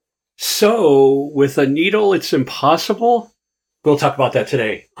So, with a needle, it's impossible? We'll talk about that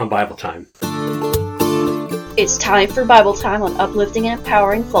today on Bible Time. It's time for Bible Time on uplifting and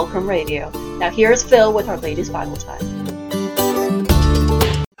empowering Fulcrum Radio. Now here's Phil with our latest Bible Time.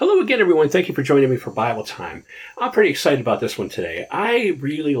 Hello again, everyone. Thank you for joining me for Bible Time. I'm pretty excited about this one today. I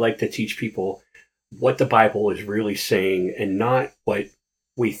really like to teach people what the Bible is really saying and not what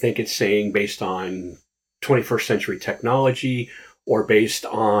we think it's saying based on 21st century technology or based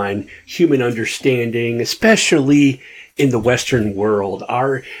on human understanding, especially in the Western world.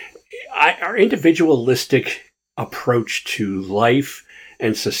 Our individualistic approach to life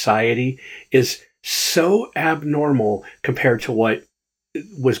and society is so abnormal compared to what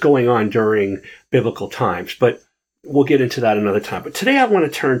was going on during biblical times. But we'll get into that another time. But today I want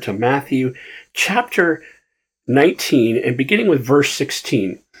to turn to Matthew chapter 19 and beginning with verse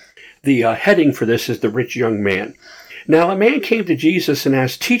 16. The heading for this is the rich young man. Now a man came to Jesus and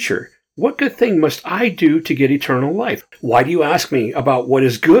asked, "Teacher, what good thing must I do to get eternal life?" "Why do you ask me about what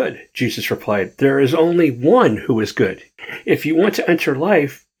is good?" Jesus replied. "There is only one who is good. If you want to enter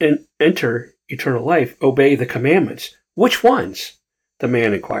eternal life, obey the commandments." "Which ones?" the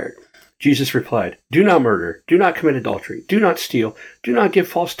man inquired. Jesus replied, "Do not murder, do not commit adultery, do not steal, do not give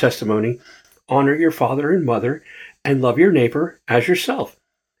false testimony, honor your father and mother, and love your neighbor as yourself."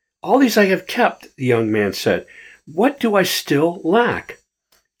 "All these I have kept," the young man said. "What do I still lack?"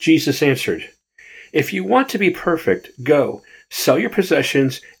 Jesus answered, "If you want to be perfect, go, sell your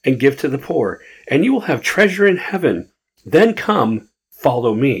possessions and give to the poor, and you will have treasure in heaven. Then come,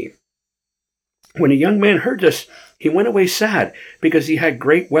 follow me." When a young man heard this, he went away sad because he had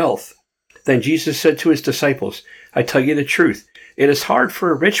great wealth. Then Jesus said to his disciples, "I tell you the truth, it is hard for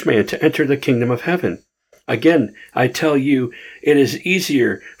a rich man to enter the kingdom of heaven. Again, I tell you, it is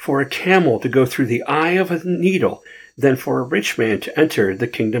easier for a camel to go through the eye of a needle than for a rich man to enter the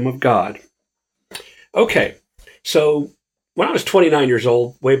kingdom of God." Okay, so when I was 29 years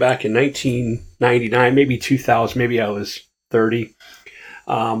old, way back in 1999, maybe 2000, maybe I was 30,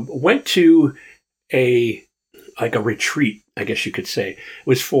 went to a retreat, I guess you could say. It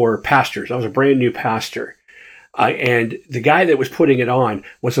was for pastors. I was a brand new pastor. And the guy that was putting it on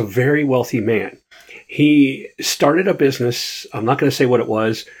was a very wealthy man. He started a business. I'm not going to say what it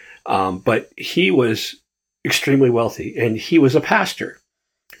was, but he was extremely wealthy, and he was a pastor,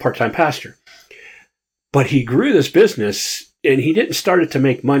 part-time pastor. But he grew this business, and he didn't start it to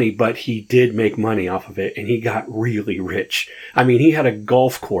make money, but he did make money off of it, and he got really rich. I mean, he had a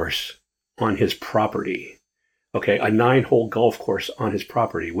golf course on his property, okay, a 9-hole golf course on his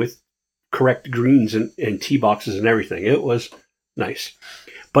property with correct greens and tee boxes and everything. It was nice.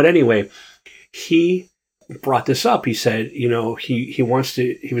 But anyway, he brought this up. He said, he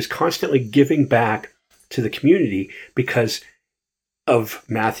was constantly giving back to the community because of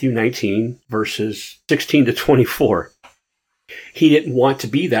Matthew 19, verses 16 to 24. He didn't want to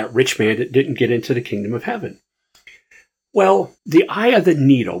be that rich man that didn't get into the kingdom of heaven. Well, the eye of the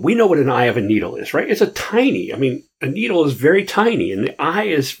needle, we know what an eye of a needle is, right? It's a needle is very tiny and the eye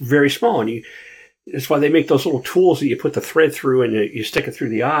is very small. And that's why they make those little tools that you put the thread through and you stick it through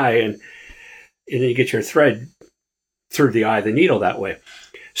the eye and then you get your thread through the eye of the needle that way.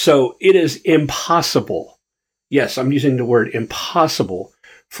 So it is impossible. Yes, I'm using the word impossible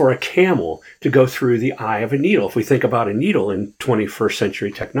for a camel to go through the eye of a needle if we think about a needle in 21st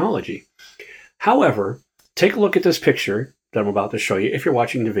century technology. However, take a look at this picture that I'm about to show you if you're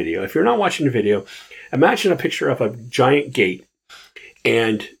watching the video. If you're not watching the video, imagine a picture of a giant gate.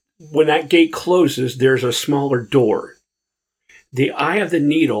 And when that gate closes, there's a smaller door. The eye of the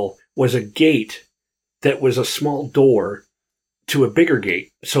needle was a gate that was a small door to a bigger gate.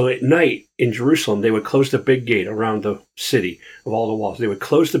 So at night in Jerusalem, they would close the big gate around the city of all the walls. They would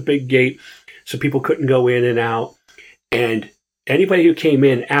close the big gate so people couldn't go in and out. And anybody who came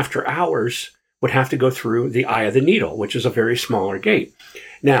in after hours would have to go through the eye of the needle, which is a very smaller gate.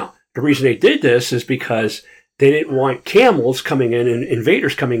 Now, the reason they did this is because they didn't want camels coming in and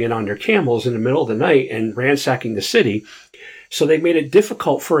invaders coming in on their camels in the middle of the night and ransacking the city. So they made it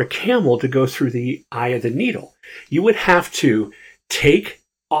difficult for a camel to go through the eye of the needle. You would have to take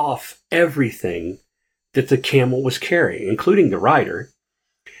off everything that the camel was carrying, including the rider.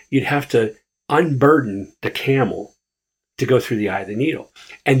 You'd have to unburden the camel to go through the eye of the needle.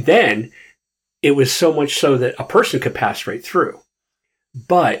 And then it was so much so that a person could pass right through.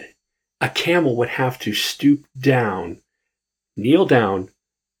 But a camel would have to stoop down, kneel down,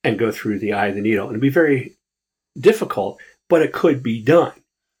 and go through the eye of the needle. And it'd be very difficult, but it could be done.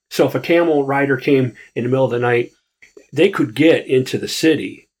 So if a camel rider came in the middle of the night, they could get into the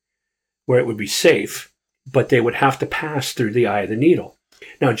city where it would be safe, but they would have to pass through the eye of the needle.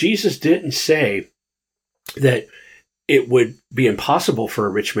 Now, Jesus didn't say that it would be impossible for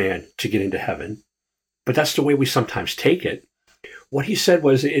a rich man to get into heaven, but that's the way we sometimes take it. What he said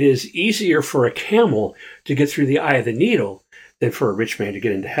was it is easier for a camel to get through the eye of the needle than for a rich man to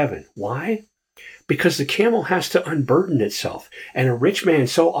get into heaven. Why? Because the camel has to unburden itself, and a rich man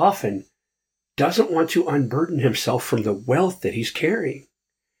so often doesn't want to unburden himself from the wealth that he's carrying.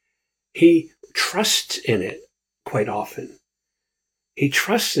 He trusts in it quite often. He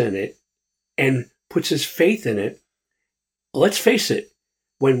trusts in it and puts his faith in it. Let's face it,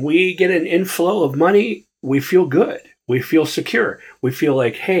 when we get an inflow of money, we feel good. We feel secure. We feel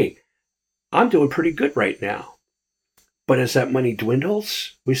like, hey, I'm doing pretty good right now. But as that money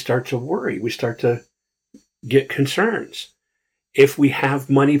dwindles, we start to worry. We start to get concerns. If we have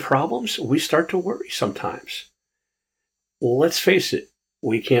money problems, we start to worry sometimes. Well, let's face it.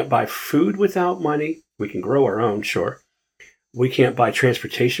 We can't buy food without money. We can grow our own, sure. We can't buy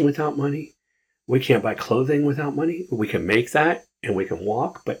transportation without money. We can't buy clothing without money. We can make that and we can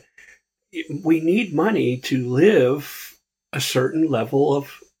walk, but we need money to live a certain level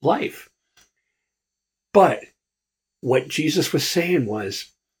of life. But what Jesus was saying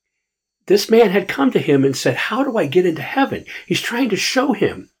was, this man had come to him and said, how do I get into heaven? He's trying to show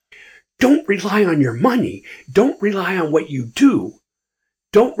him, don't rely on your money. Don't rely on what you do.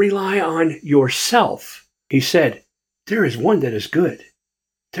 Don't rely on yourself. He said, there is one that is good.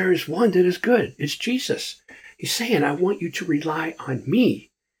 There is one that is good. It's Jesus. He's saying, I want you to rely on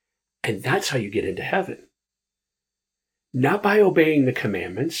me. And that's how you get into heaven. Not by obeying the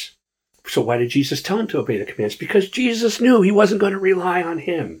commandments. So why did Jesus tell him to obey the commandments? Because Jesus knew he wasn't going to rely on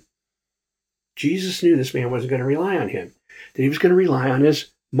him. Jesus knew this man wasn't going to rely on him. That he was going to rely on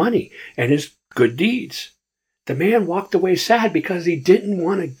his money and his good deeds. The man walked away sad because he didn't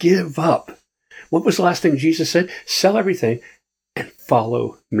want to give up. What was the last thing Jesus said? Sell everything and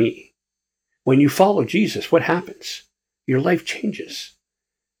follow me. When you follow Jesus, what happens? Your life changes.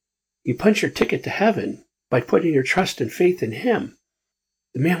 You punch your ticket to heaven by putting your trust and faith in him.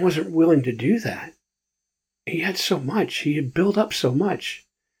 The man wasn't willing to do that. He had so much. He had built up so much.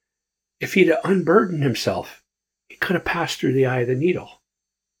 If he'd unburdened himself, he could have passed through the eye of the needle.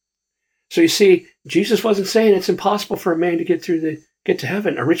 So you see, Jesus wasn't saying it's impossible for a man to get to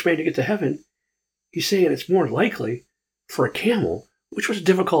heaven, a rich man to get to heaven. He's saying it's more likely for a camel, which was a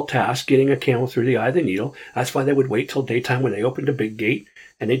difficult task, getting a camel through the eye of the needle. That's why they would wait till daytime when they opened a big gate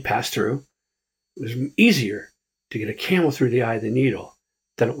and they'd pass through. It was easier to get a camel through the eye of the needle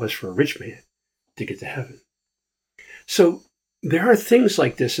than it was for a rich man to get to heaven. So there are things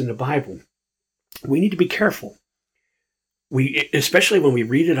like this in the Bible. We need to be careful. Especially when we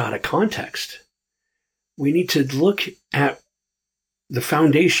read it out of context, we need to look at the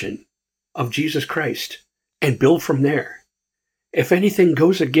foundation of Jesus Christ and build from there. If anything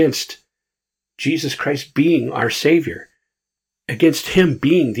goes against Jesus Christ being our Savior, against him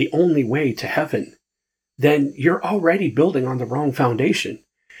being the only way to heaven, then you're already building on the wrong foundation,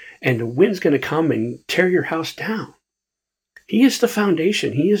 and the wind's going to come and tear your house down. He is the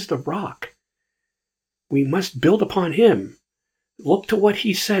foundation. He is the rock. We must build upon him. Look to what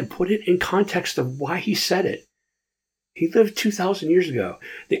he said. Put it in context of why he said it. He lived 2,000 years ago.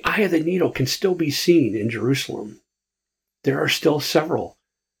 The eye of the needle can still be seen in Jerusalem. There are still several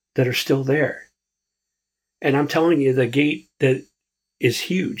that are still there. And I'm telling you, the gate that is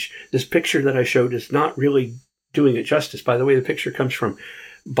huge. This picture that I showed is not really doing it justice. By the way, the picture comes from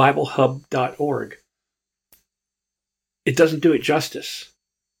BibleHub.org. It doesn't do it justice,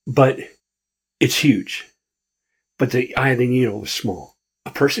 but it's huge. But the eye of the needle was small.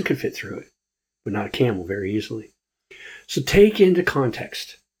 A person could fit through it, but not a camel very easily. So take into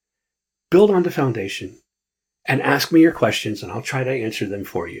context, build on the foundation, and ask me your questions, and I'll try to answer them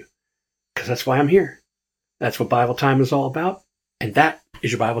for you. Because that's why I'm here. That's what Bible Time is all about. And that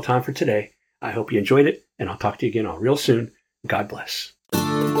is your Bible Time for today. I hope you enjoyed it, and I'll talk to you again all real soon. God bless.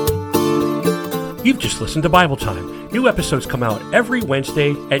 You've just listened to Bible Time. New episodes come out every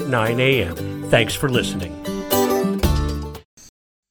Wednesday at 9 a.m. Thanks for listening.